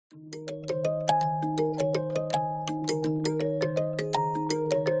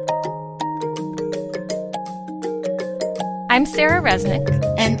I'm Sarah Resnick.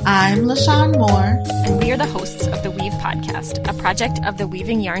 And I'm LaShawn Moore. And we are the hosts of the Weave Podcast, a project of the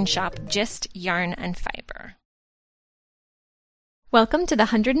weaving yarn shop Gist Yarn and Fiber. Welcome to the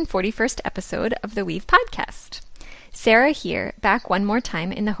 141st episode of the Weave Podcast. Sarah here, back one more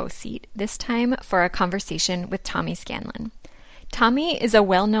time in the host seat, this time for a conversation with Tommy Scanlon. Tommy is a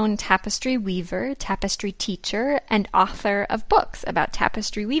well-known tapestry weaver, tapestry teacher, and author of books about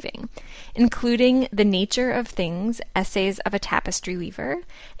tapestry weaving, including The Nature of Things, Essays of a Tapestry Weaver,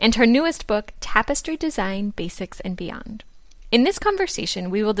 and her newest book, Tapestry Design, Basics and Beyond. In this conversation,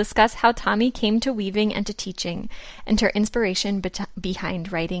 we will discuss how Tommy came to weaving and to teaching, and her inspiration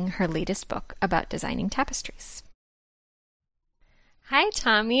behind writing her latest book about designing tapestries. Hi,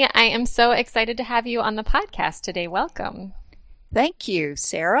 Tommy. I am so excited to have you on the podcast today. Welcome. Thank you,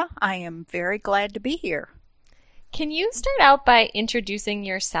 Sarah. I am very glad to be here. Can you start out by introducing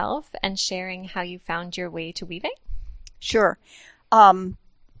yourself and sharing how you found your way to weaving? Sure. I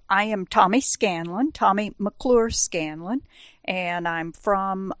am Tommy Scanlon, Tommy McClure Scanlon, and I'm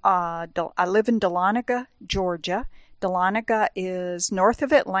from, I live in Dahlonega, Georgia. Dahlonega is north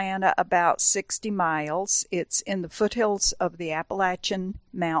of Atlanta, about 60 miles. It's in the foothills of the Appalachian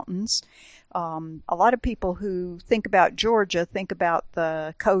Mountains. A lot of people who think about Georgia think about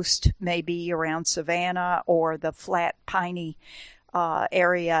the coast, maybe around Savannah, or the flat, piney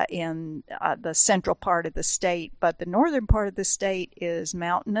area in the central part of the state. But the northern part of the state is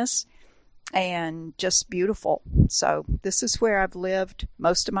mountainous and just beautiful. So this is where I've lived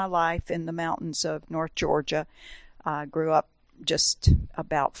most of my life, in the mountains of North Georgia. I grew up just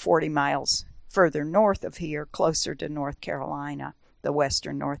about 40 miles further north of here, closer to North Carolina, the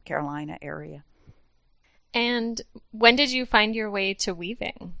western North Carolina area. And when did you find your way to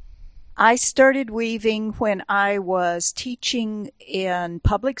weaving? I started weaving when I was teaching in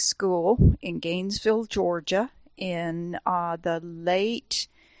public school in Gainesville, Georgia, in the late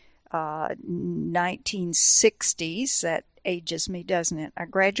 1960s. That ages me, doesn't it? I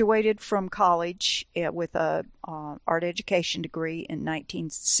graduated from college with a art education degree in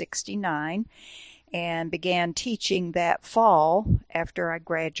 1969 and began teaching that fall after I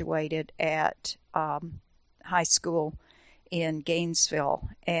graduated at high school in Gainesville.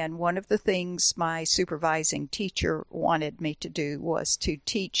 And one of the things my supervising teacher wanted me to do was to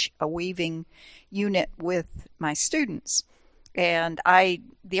teach a weaving unit with my students. And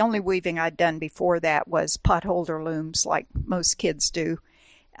the only weaving I'd done before that was potholder looms, like most kids do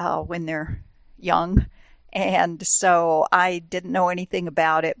when they're young. And so I didn't know anything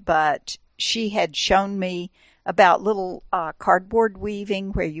about it, but she had shown me about little cardboard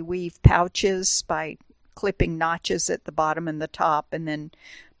weaving, where you weave pouches by clipping notches at the bottom and the top, and then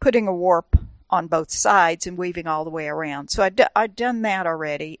putting a warp on both sides and weaving all the way around. So I'd done that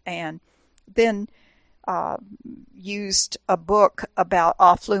already, and then used a book about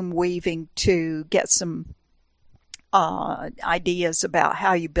off-loom weaving to get some ideas about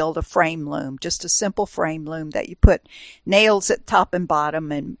how you build a frame loom, just a simple frame loom that you put nails at top and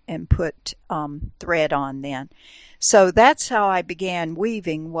bottom and put thread on then. So that's how I began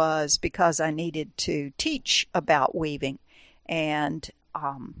weaving, was because I needed to teach about weaving. And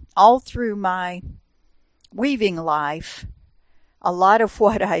all through my weaving life, a lot of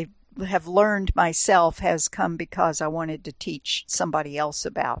what I have learned myself has come because I wanted to teach somebody else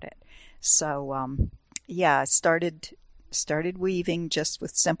about it. So I started weaving just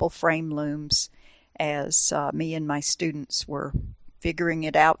with simple frame looms as me and my students were figuring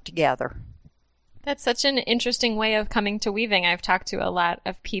it out together. That's such an interesting way of coming to weaving. I've talked to a lot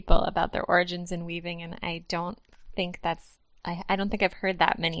of people about their origins in weaving, and I don't think I've heard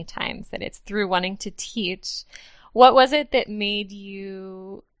that many times, that it's through wanting to teach. What was it that made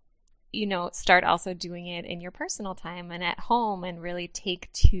you start also doing it in your personal time and at home, and really take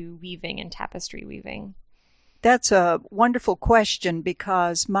to weaving and tapestry weaving? That's a wonderful question,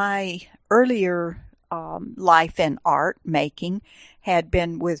 because my earlier life in art making had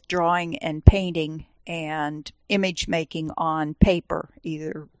been with drawing and painting and image making on paper,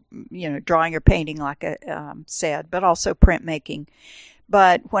 either drawing or painting, like I said, but also printmaking.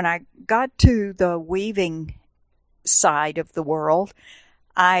 But when I got to the weaving side of the world,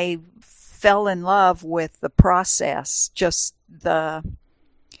 I fell in love with the process. Just there's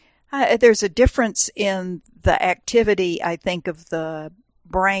a difference in the activity, I think, of the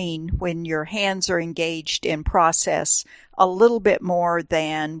brain when your hands are engaged in process a little bit more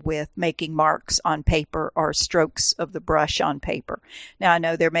than with making marks on paper or strokes of the brush on paper. Now, I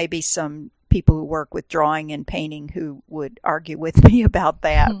know there may be some people who work with drawing and painting who would argue with me about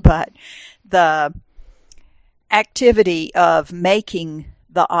that, but the activity of making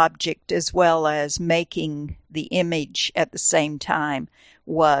the object as well as making the image at the same time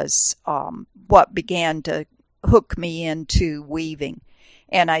was what began to hook me into weaving.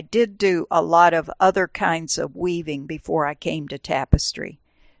 And I did do a lot of other kinds of weaving before I came to tapestry.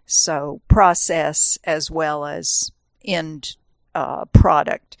 So process as well as end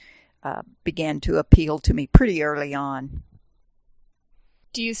product began to appeal to me pretty early on.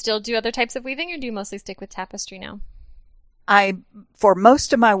 Do you still do other types of weaving, or do you mostly stick with tapestry now? For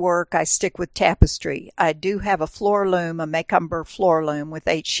most of my work, I stick with tapestry. I do have a floor loom, a Maycomber floor loom with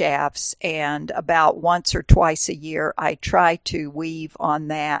 8 shafts, and about once or twice a year, I try to weave on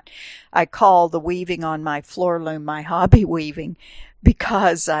that. I call the weaving on my floor loom my hobby weaving,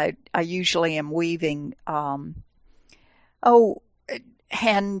 because I usually am weaving,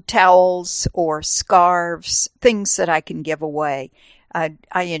 hand towels or scarves, things that I can give away. I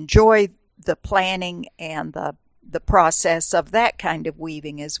enjoy the planning and the process of that kind of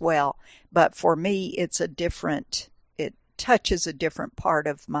weaving as well. But for me, it touches a different part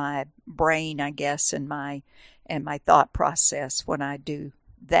of my brain, I guess, and my thought process when I do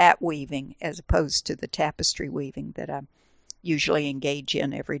that weaving as opposed to the tapestry weaving that I usually engage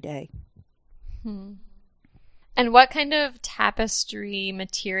in every day. And what kind of tapestry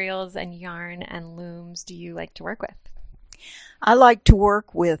materials and yarn and looms do you like to work with? I like to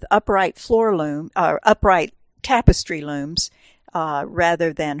work with upright tapestry looms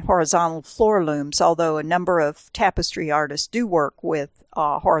rather than horizontal floor looms, although a number of tapestry artists do work with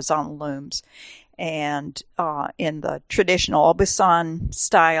horizontal looms, and in the traditional Aubusson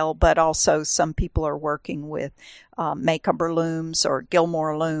style, but also some people are working with Maycomber looms or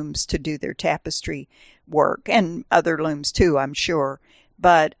Gilmore looms to do their tapestry work, and other looms too, I'm sure.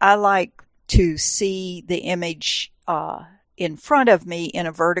 But I like to see the image in front of me in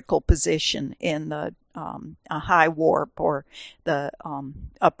a vertical position in the a high warp or the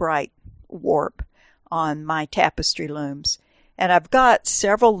upright warp on my tapestry looms. And I've got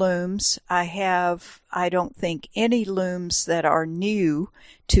several looms. I don't think any looms that are new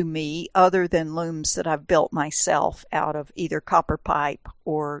to me other than looms that I've built myself out of either copper pipe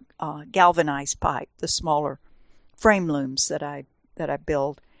or galvanized pipe, the smaller frame looms that I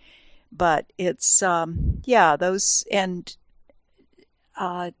build. But it's, those, and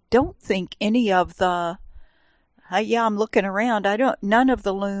don't think any of the, I'm looking around. None of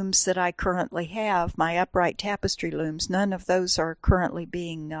the looms that I currently have, my upright tapestry looms, none of those are currently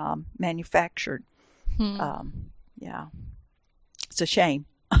being manufactured. It's a shame.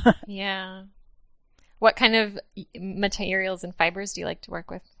 Yeah. What kind of materials and fibers do you like to work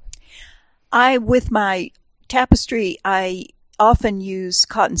with? With my tapestry, I often use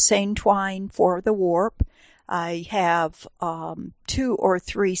cotton seine twine for the warp. I have 2 or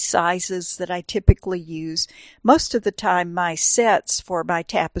 3 sizes that I typically use. Most of the time, my sets for my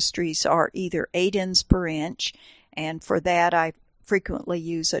tapestries are either 8 ends per inch, and for that I frequently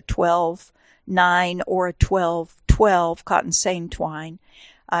use a 12-9 or a 12-12 cotton seine twine.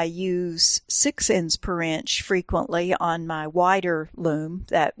 I use 6 ends per inch frequently on my wider loom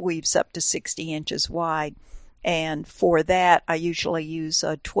that weaves up to 60 inches wide. And for that, I usually use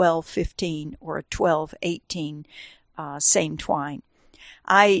a 12-15 or a 12-18 seine twine.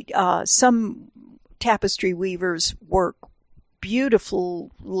 Some tapestry weavers work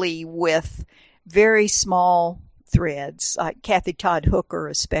beautifully with very small threads. Kathy Todd Hooker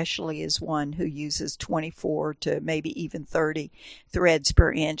especially is one who uses 24 to maybe even 30 threads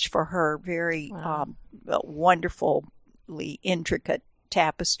per inch for her very wonderfully intricate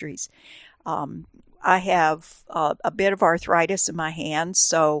tapestries. I have a bit of arthritis in my hands,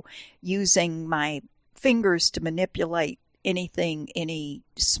 so using my fingers to manipulate anything any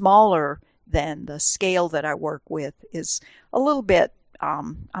smaller than the scale that I work with is a little bit,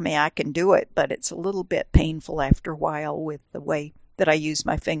 I can do it, but it's a little bit painful after a while with the way that I use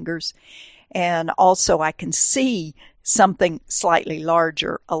my fingers. And also I can see something slightly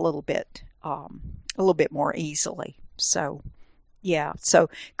larger a little bit more easily. So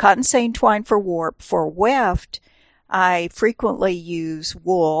cotton seine twine for warp. For weft, I frequently use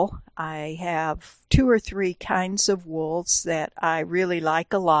wool. I have 2 or 3 kinds of wools that I really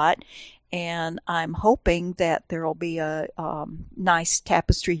like a lot, and I'm hoping that there will be a nice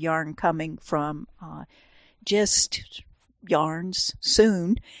tapestry yarn coming from Just Yarns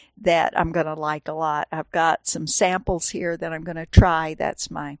soon that I'm going to like a lot. I've got some samples here that I'm going to try. That's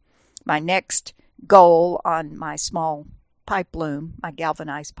my next goal on my small pipe loom, my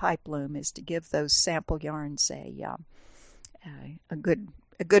galvanized pipe loom, is to give those sample yarns a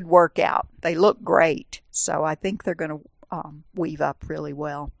good workout. They look great, so I think they're going to weave up really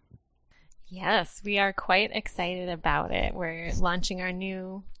well. Yes, we are quite excited about it. We're launching our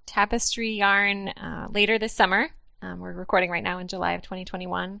new tapestry yarn later this summer. We're recording right now in July of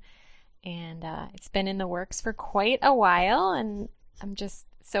 2021, and it's been in the works for quite a while, and I'm just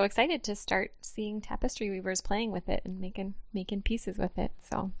so excited to start seeing tapestry weavers playing with it and making pieces with it.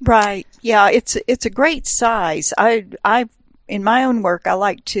 So Right. Yeah, it's a great size. I in my own work, I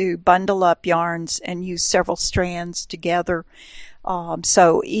like to bundle up yarns and use several strands together.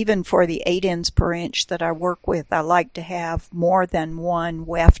 So even for the 8 ends per inch that I work with, I like to have more than one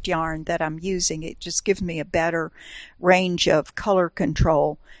weft yarn that I'm using. It just gives me a better range of color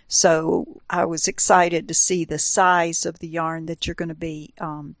control. So I was excited to see the size of the yarn that you're going to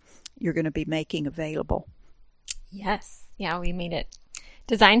be making available. yes, yeah, we made it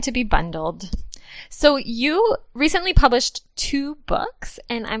designed to be bundled. So you recently published 2 books,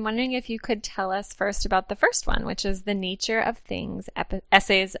 and I'm wondering if you could tell us first about the first one, which is The Nature of Things,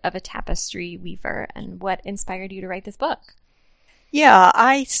 Essays of a Tapestry Weaver, and what inspired you to write this book? Yeah,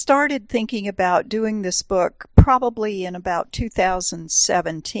 I started thinking about doing this book probably in about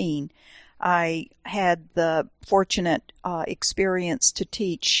 2017. I had the fortunate experience to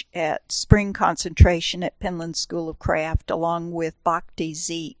teach at spring concentration at Penland School of Craft along with Bhakti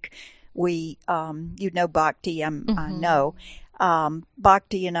Zeke. We, you know Bhakti, I know.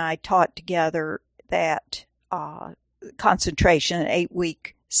 Bhakti and I taught together that concentration, an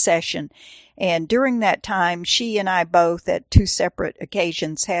 8-week session. And during that time, she and I both at 2 separate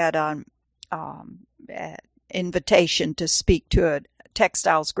occasions had an invitation to speak to a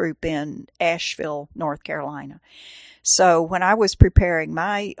textiles group in Asheville, North Carolina. So when I was preparing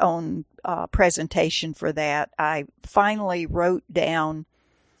my own presentation for that, I finally wrote down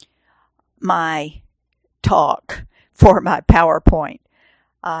my talk for my PowerPoint.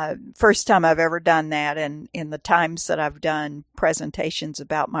 First time I've ever done that, and in the times that I've done presentations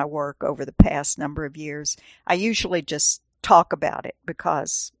about my work over the past number of years, I usually just talk about it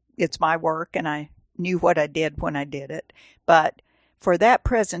because it's my work and I knew what I did when I did it. But for that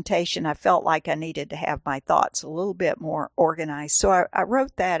presentation, I felt like I needed to have my thoughts a little bit more organized. So I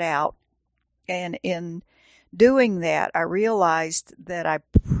wrote that out, and in doing that, I realized that I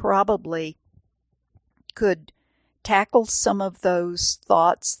probably could tackle some of those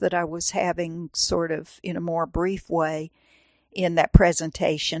thoughts that I was having sort of in a more brief way in that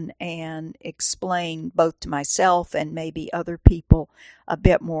presentation and explain both to myself and maybe other people a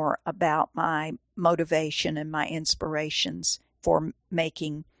bit more about my motivation and my inspirations for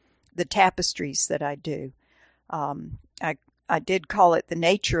making the tapestries that I do. I did call it The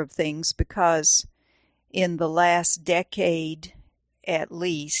Nature of Things because in the last decade, at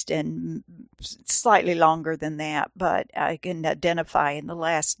least, and slightly longer than that, but I can identify in the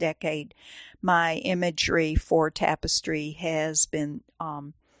last decade, my imagery for tapestry has been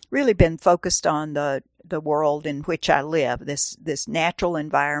really been focused on the world in which I live, this natural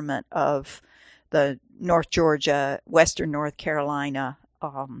environment of the North Georgia, Western North Carolina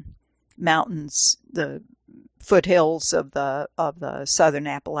mountains, the foothills of the Southern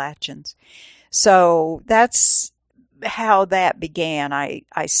Appalachians. So that's how that began.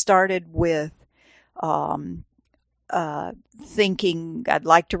 I started with thinking I'd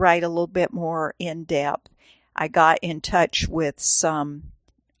like to write a little bit more in depth. I got in touch with some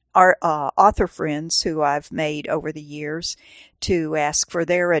author friends who I've made over the years to ask for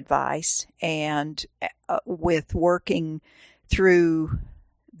their advice, and with working through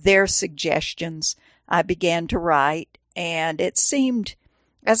their suggestions, I began to write, and it seemed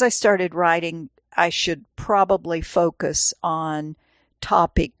as I started writing I should probably focus on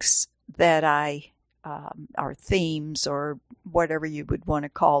topics that or themes or whatever you would want to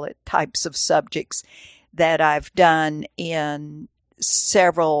call it, types of subjects that I've done in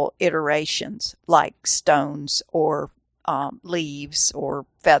several iterations, like stones or leaves or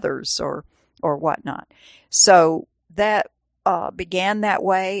feathers or whatnot. So that began that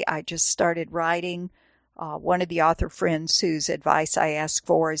way. I just started writing. One of the author friends whose advice I asked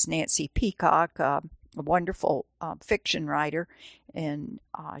for is Nancy Peacock, a wonderful fiction writer. And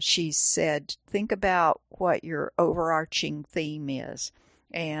she said, think about what your overarching theme is.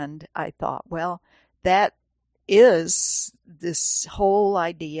 And I thought, well, that is this whole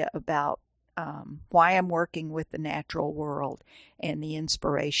idea about why I'm working with the natural world and the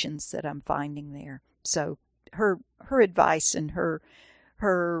inspirations that I'm finding there. So her advice and her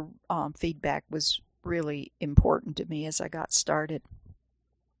feedback was really important to me as I got started.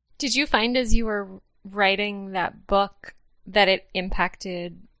 Did you find as you were writing that book that it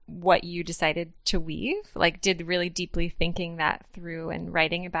impacted what you decided to weave? Like, did really deeply thinking that through and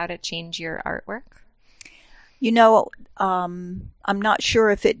writing about it change your artwork? I'm not sure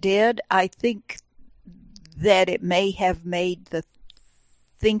if it did. I think that it may have made the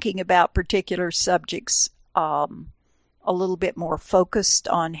thinking about particular subjects a little bit more focused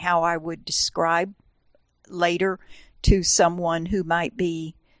on how I would describe later to someone who might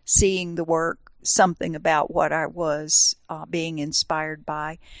be seeing the work something about what I was being inspired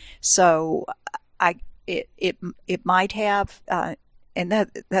by. So it might have, and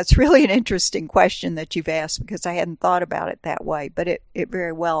that's really an interesting question that you've asked, because I hadn't thought about it that way, but it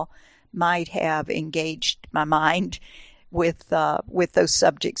very well might have engaged my mind with those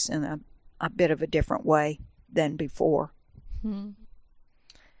subjects in a bit of a different way than before. Hmm.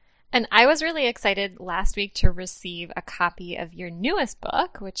 And I was really excited last week to receive a copy of your newest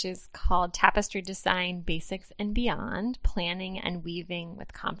book, which is called Tapestry Design Basics and Beyond, Planning and Weaving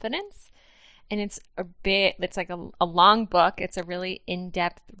with Confidence. And it's like a long book. It's a really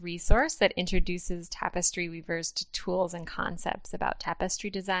in-depth resource that introduces tapestry weavers to tools and concepts about tapestry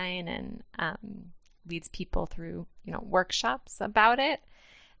design, and leads people through, workshops about it.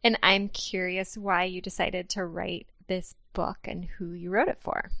 And I'm curious why you decided to write this book and who you wrote it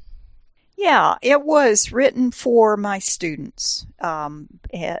for. Yeah, it was written for my students.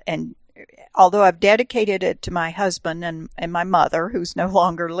 And although I've dedicated it to my husband and my mother, who's no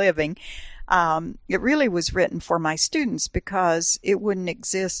longer living, it really was written for my students, because it wouldn't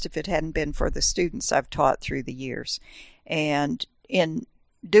exist if it hadn't been for the students I've taught through the years. And in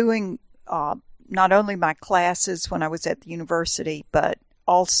doing not only my classes when I was at the university, but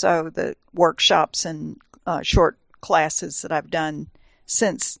also the workshops and short classes that I've done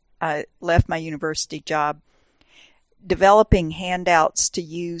since I left my university job, developing handouts to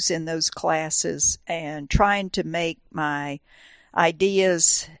use in those classes and trying to make my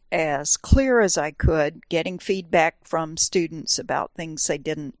ideas as clear as I could, getting feedback from students about things they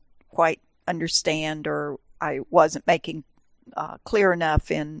didn't quite understand or I wasn't making clear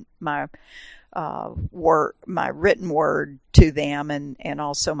enough in my my written word to them, and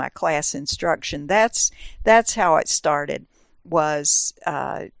also my class instruction. That's how it started. Was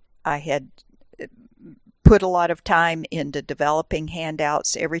I had put a lot of time into developing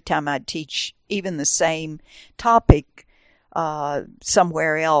handouts. Every time I'd teach even the same topic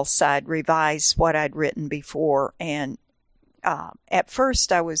somewhere else, I'd revise what I'd written before. And at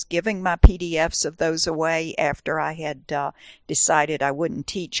first I was giving my PDFs of those away after I had decided I wouldn't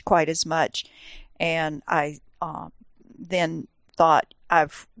teach quite as much. And I then thought,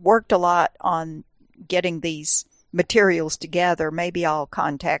 I've worked a lot on getting these materials together. Maybe I'll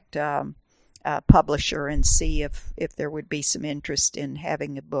contact a publisher and see if there would be some interest in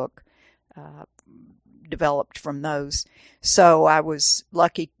having a book developed from those. So I was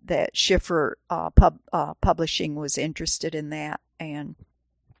lucky that Schiffer Publishing was interested in that, and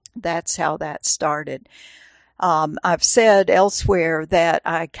that's how that started. I've said elsewhere that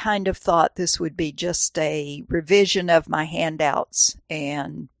I kind of thought this would be just a revision of my handouts,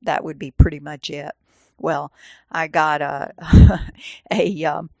 and that would be pretty much it. Well, I got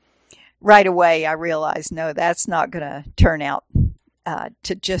right away I realized, no, that's not going to turn out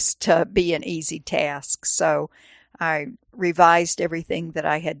to be an easy task. So I revised everything that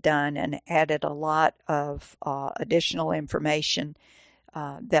I had done and added a lot of additional information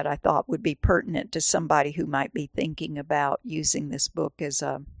that I thought would be pertinent to somebody who might be thinking about using this book as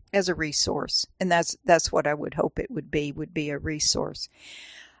a resource. And that's what I would hope it would be a resource.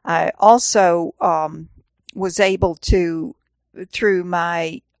 I also was able to, through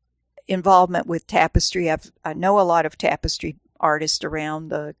my involvement with tapestry, I know a lot of tapestry artists around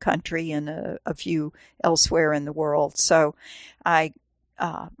the country and a few elsewhere in the world. So I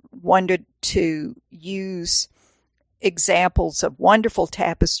wanted to use examples of wonderful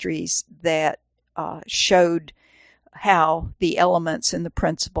tapestries that showed how the elements and the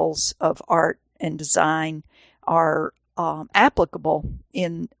principles of art and design are applicable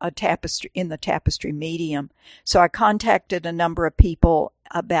in the tapestry medium. So I contacted a number of people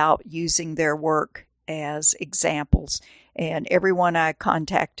about using their work as examples, and everyone I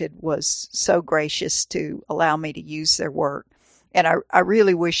contacted was so gracious to allow me to use their work. And I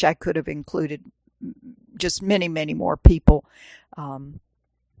really wish I could have included just many, many more people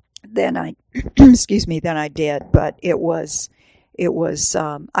than I than I did. But it was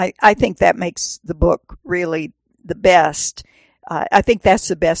I think that makes the book really the best. I think that's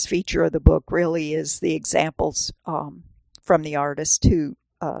the best feature of the book, really, is the examples from the artists who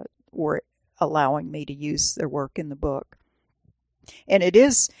were allowing me to use their work in the book. And it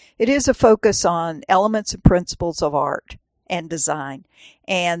is a focus on elements and principles of art and design,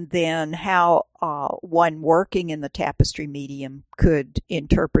 and then how one working in the tapestry medium could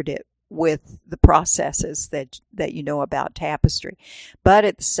interpret it with the processes that you know about tapestry. But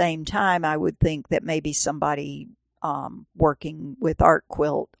at the same time, I would think that maybe somebody working with art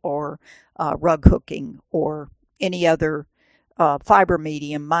quilt or rug hooking or any other fiber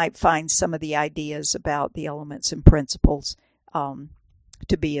medium might find some of the ideas about the elements and principles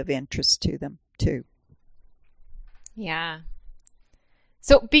to be of interest to them too. Yeah.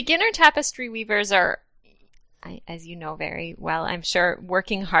 So beginner tapestry weavers are, as you know very well, I'm sure,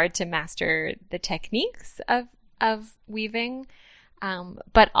 working hard to master the techniques of weaving,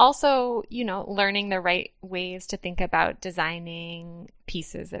 but also, learning the right ways to think about designing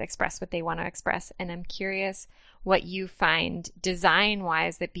pieces that express what they want to express. And I'm curious what you find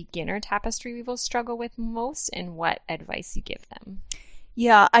design-wise that beginner tapestry weavers struggle with most and what advice you give them.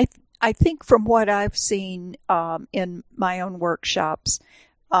 Yeah, I think from what I've seen in my own workshops,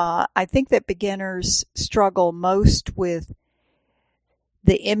 I think that beginners struggle most with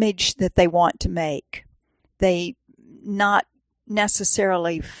the image that they want to make. They not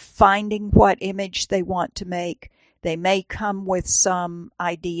necessarily finding what image they want to make. They may come with some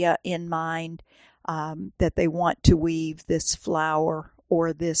idea in mind that they want to weave this flower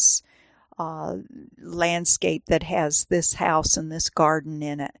or this landscape that has this house and this garden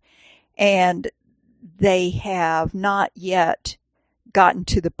in it. And they have not yet gotten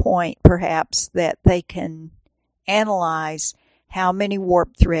to the point, perhaps, that they can analyze how many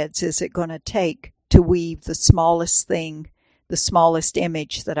warp threads is it going to take to weave the smallest thing, the smallest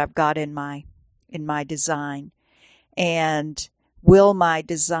image that I've got in my design. And will my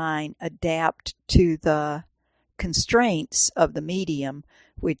design adapt to the constraints of the medium,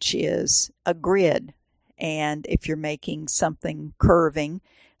 which is a grid? And if you're making something curving,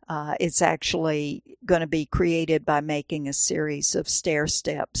 it's actually going to be created by making a series of stair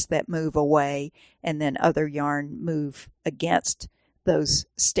steps that move away and then other yarn move against those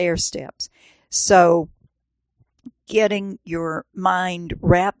stair steps. So getting your mind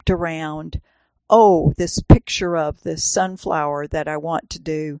wrapped around, this picture of this sunflower that I want to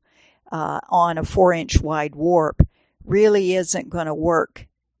do on a 4-inch wide warp really isn't going to work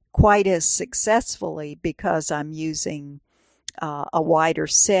quite as successfully because I'm using a wider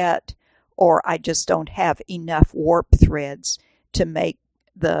set, or I just don't have enough warp threads to make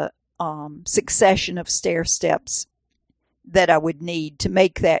the succession of stair steps that I would need to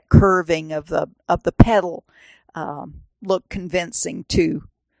make that curving of the petal look convincing to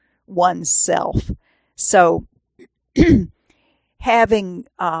oneself. So having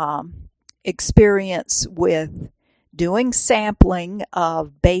experience with doing sampling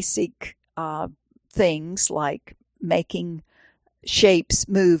of basic things like making shapes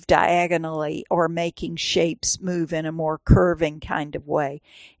move diagonally or making shapes move in a more curving kind of way,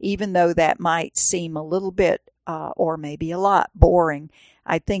 even though that might seem a little bit or maybe a lot boring,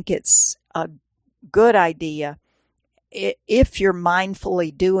 I think it's a good idea if you're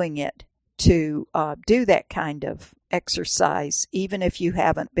mindfully doing it to do that kind of exercise, even if you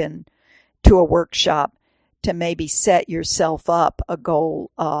haven't been to a workshop, to maybe set yourself up a goal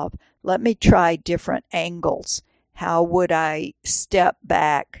of, let me try different angles. How would I step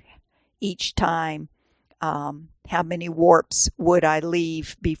back each time? How many warps would I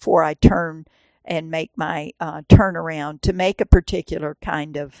leave before I turn and make my turnaround to make a particular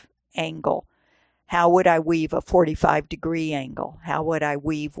kind of angle? How would I weave a 45-degree angle? How would I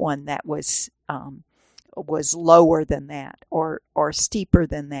weave one that was lower than that or steeper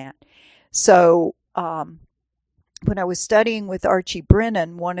than that? So when I was studying with Archie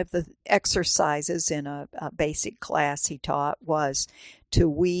Brennan, one of the exercises in a basic class he taught was to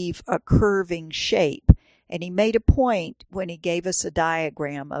weave a curving shape. And he made a point when he gave us a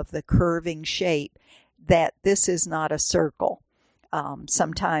diagram of the curving shape that this is not a circle.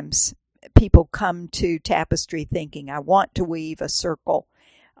 Sometimes people come to tapestry thinking, I want to weave a circle.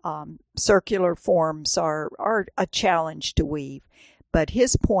 Circular forms are a challenge to weave. But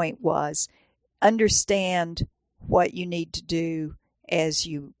his point was, understand what you need to do as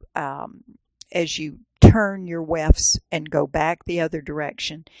you turn your wefts and go back the other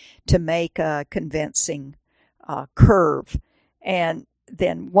direction to make a convincing curve. And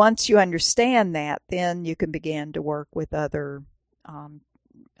then once you understand that, then you can begin to work with other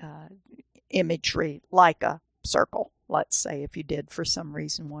imagery like a circle, let's say, if you did for some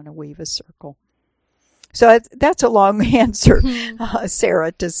reason want to weave a circle. So that's a long answer,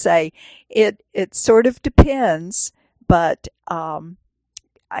 Sarah, to say it sort of depends, but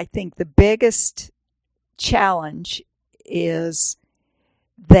I think the biggest challenge is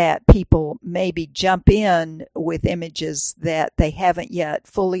that people maybe jump in with images that they haven't yet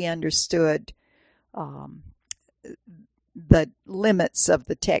fully understood the limits of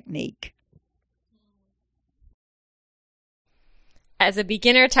the technique. As a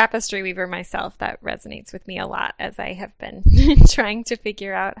beginner tapestry weaver myself, that resonates with me a lot as I have been trying to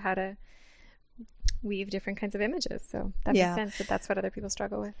figure out how to weave different kinds of images. So that makes sense that that's what other people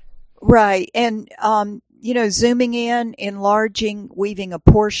struggle with. Right. And, zooming in, enlarging, weaving a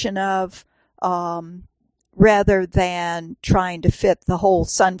portion of, rather than trying to fit the whole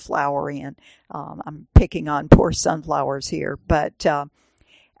sunflower in. I'm picking on poor sunflowers here, but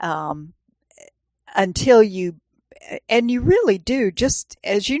until you, and you really do, just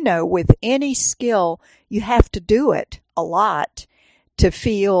as you know, with any skill, you have to do it a lot to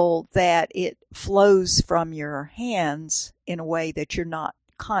feel that it flows from your hands in a way that you're not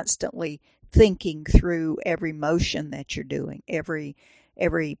constantly thinking through every motion that you're doing, every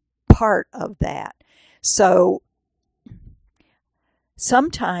part of that. So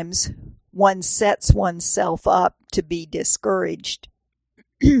sometimes one sets oneself up to be discouraged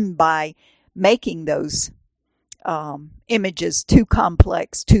by making those images too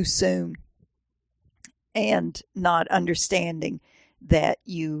complex too soon, and not understanding that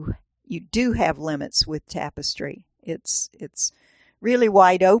you do have limits with tapestry. It's really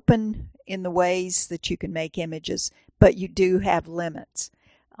wide open in the ways that you can make images, but you do have limits.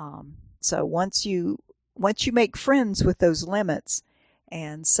 So once you make friends with those limits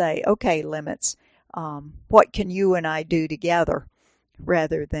and say, okay, limits, what can you and I do together,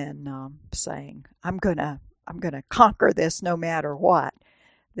 rather than saying, I'm gonna conquer this no matter what,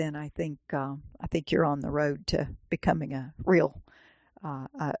 then I think you're on the road to becoming a real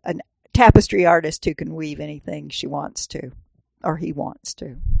a tapestry artist who can weave anything she wants to, or he wants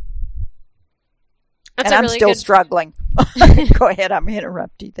to. And I'm still struggling. Go ahead, I'm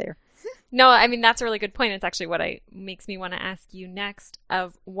interrupting you there. No, I mean, that's a really good point. It's actually what makes me want to ask you next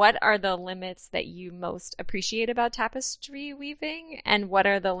of what are the limits that you most appreciate about tapestry weaving, and what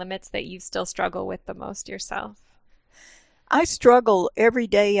are the limits that you still struggle with the most yourself? I struggle every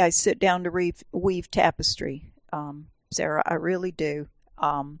day I sit down to weave tapestry, Sarah. I really do.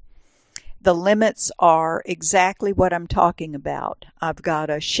 The limits are exactly what I'm talking about. I've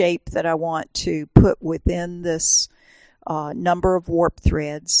got a shape that I want to put within this number of warp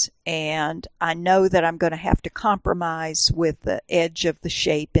threads, and I know that I'm going to have to compromise with the edge of the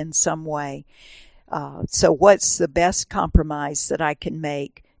shape in some way. So what's the best compromise that I can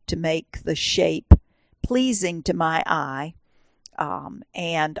make to make the shape pleasing to my eye,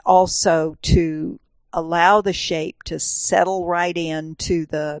 and also to allow the shape to settle right into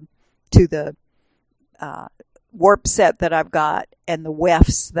the warp set that I've got and the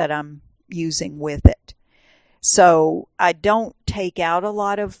wefts that I'm using with it. So I don't take out a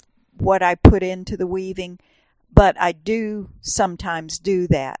lot of what I put into the weaving, but I do sometimes do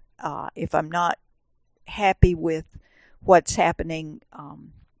that. If I'm not happy with what's happening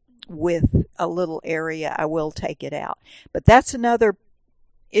with a little area, I will take it out. But that's another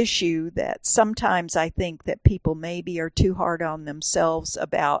issue that sometimes I think that people maybe are too hard on themselves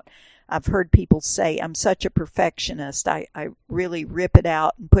about. I've heard people say, I'm such a perfectionist. I really rip it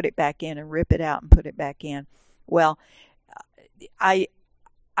out and put it back in, and rip it out and put it back in. Well, I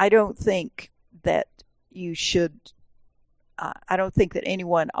don't think that you should, I don't think that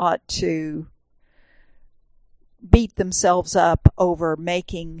anyone ought to beat themselves up over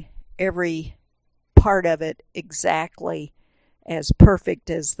making every part of it exactly as perfect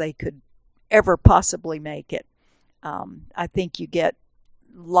as they could ever possibly make it. I think you get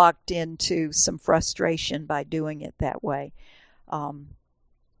locked into some frustration by doing it that way.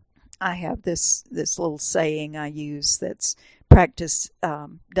 I have this little saying I use that's practice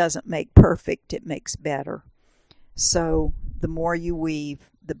doesn't make perfect, it makes better. So the more you weave,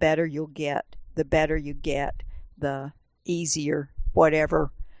 the better you'll get. The better you get, the easier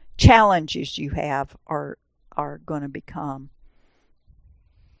whatever challenges you have are going to become.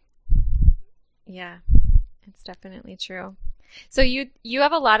 Yeah, it's definitely true. So you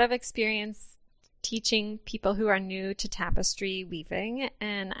have a lot of experience teaching people who are new to tapestry weaving,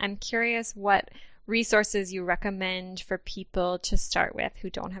 and I'm curious what resources you recommend for people to start with who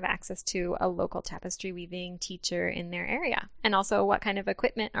don't have access to a local tapestry weaving teacher in their area, and also what kind of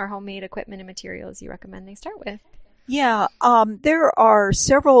equipment or homemade equipment and materials you recommend they start with. Yeah, there are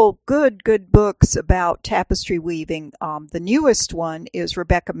several good books about tapestry weaving. The newest one is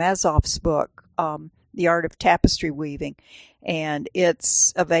Rebecca Mazoff's book, The Art of Tapestry Weaving, and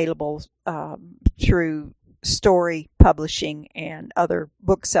it's available through Story Publishing and other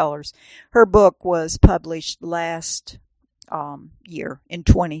booksellers. Her book was published last year in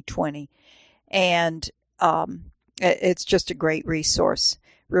 2020, and it's just a great resource.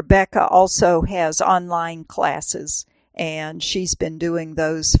 Rebecca also has online classes, and she's been doing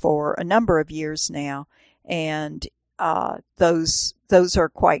those for a number of years now, and those are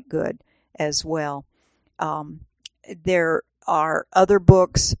quite good as well. There are other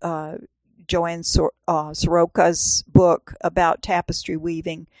books. Joanne Soroka's book about tapestry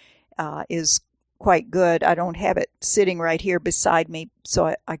weaving is quite good. I don't have it sitting right here beside me,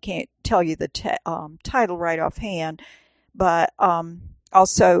 so I can't tell you the title right offhand. But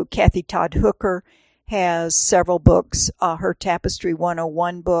also Kathy Todd Hooker has several books. Her Tapestry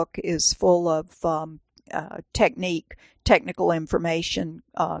 101 book is full of technical information,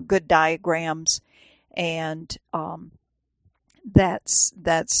 good diagrams, and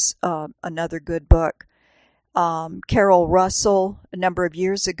that's another good book. Carol Russell, a number of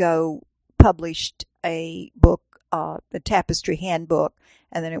years ago, published a book, the Tapestry Handbook,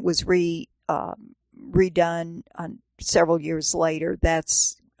 and then it was redone several years later.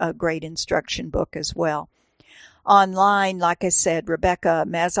 That's a great instruction book as well. Online, like I said, Rebecca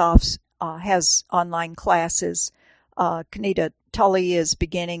Mazoff has online classes. Kanita Tully is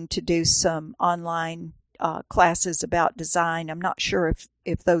beginning to do some online classes about design. I'm not sure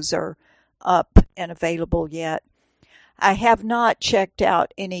if those are up and available yet. I have not checked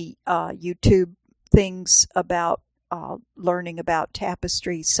out any YouTube things about learning about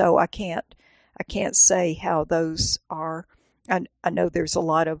tapestry, so I can't say how those are. I know there's a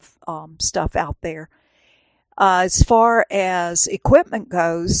lot of stuff out there. As far as equipment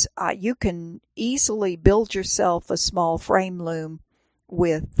goes, you can easily build yourself a small frame loom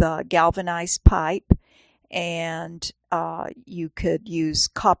with galvanized pipe, and you could use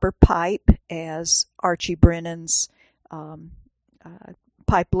copper pipe, as Archie Brennan's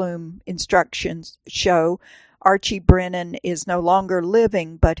pipe loom instructions show. Archie Brennan is no longer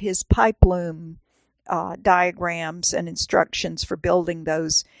living, but his pipe loom diagrams and instructions for building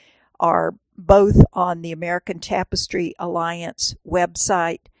those are both on the American Tapestry Alliance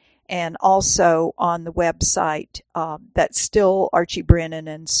website and also on the website that's still Archie Brennan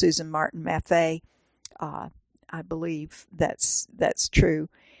and Susan Martin Maffei. I believe that's true.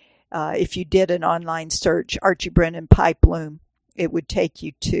 If you did an online search, Archie Brennan pipe loom, it would take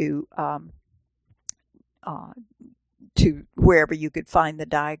you to wherever you could find the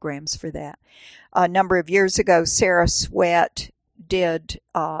diagrams for that. A number of years ago, Sarah Sweat did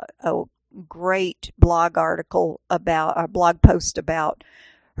a great blog post about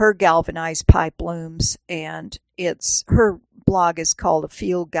her galvanized pipe looms, and her blog is called A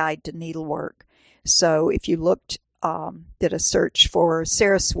Field Guide to Needlework. So if you did a search for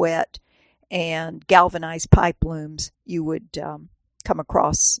Sarah Sweat and galvanized pipe looms, you would come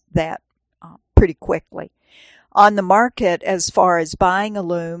across that pretty quickly. On the market, as far as buying a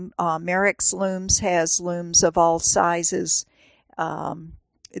loom, Merrick's Looms has looms of all sizes.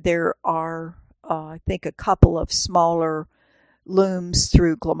 There are, I think, a couple of smaller looms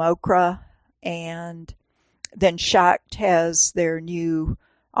through Glamocra, and then Schacht has their new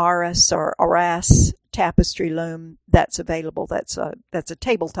Aras tapestry loom that's available. That's a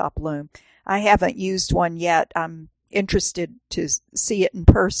tabletop loom. I haven't used one yet. I'm interested to see it in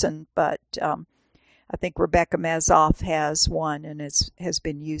person, but I think Rebecca Mazoff has one and has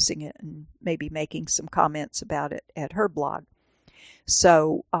been using it and maybe making some comments about it at her blog.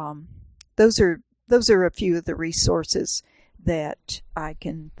 So those are a few of the resources that I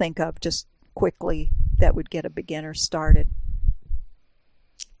can think of just quickly that would get a beginner started.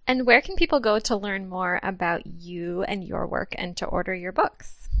 And where can people go to learn more about you and your work and to order your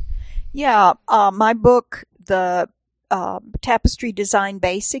books? Yeah, my book, the Tapestry Design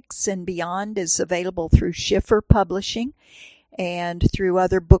Basics and Beyond, is available through Schiffer Publishing and through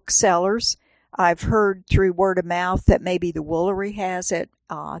other booksellers. I've heard through word of mouth that maybe the Woolery has it.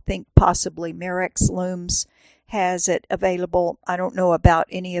 I think possibly Merrick's Looms has it available. I don't know about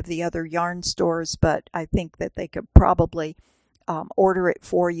any of the other yarn stores, but I think that they could probably order it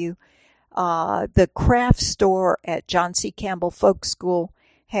for you. The craft store at John C. Campbell Folk School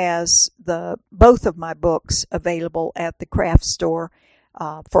has both of my books available at the craft store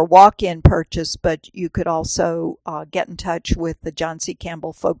for walk-in purchase, but you could also get in touch with the John C.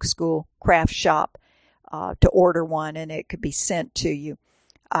 Campbell Folk School craft shop to order one, and it could be sent to you.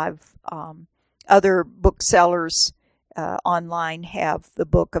 Other booksellers online have the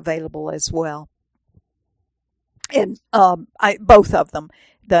book available as well. And both of them.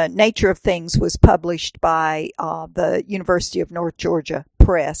 The Nature of Things was published by the University of North Georgia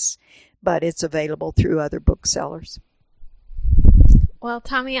Press, but it's available through other booksellers. Well,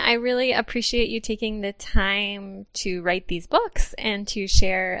 Tommy, I really appreciate you taking the time to write these books and to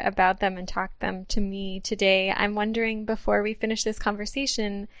share about them and talk them to me today. I'm wondering, before we finish this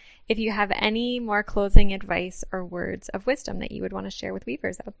conversation, if you have any more closing advice or words of wisdom that you would want to share with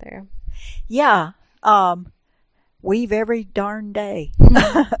weavers out there. Yeah. Weave every darn day.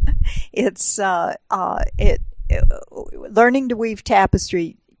 It's learning to weave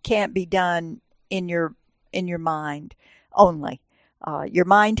tapestry can't be done in your mind only. Your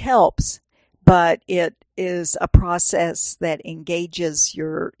mind helps, but it is a process that engages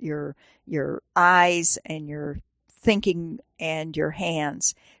your eyes and your thinking and your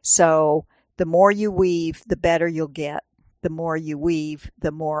hands. So the more you weave, the better you'll get. The more you weave,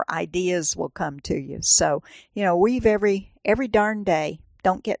 the more ideas will come to you. So, weave every darn day.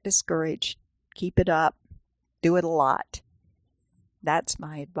 Don't get discouraged. Keep it up. Do it a lot. That's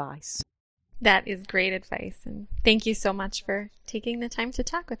my advice. That is great advice. And thank you so much for taking the time to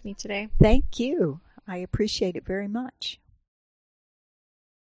talk with me today. Thank you. I appreciate it very much.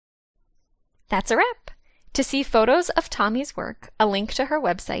 That's a wrap. To see photos of Tommy's work, a link to her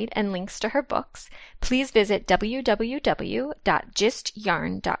website, and links to her books, please visit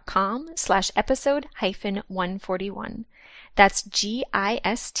www.gistyarn.com/episode-141. That's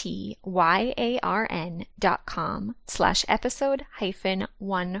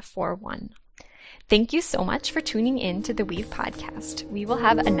GISTYARN.com/episode-141. Thank you so much for tuning in to the Weave Podcast. We will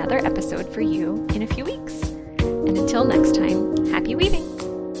have another episode for you in a few weeks. And until next time, happy weaving!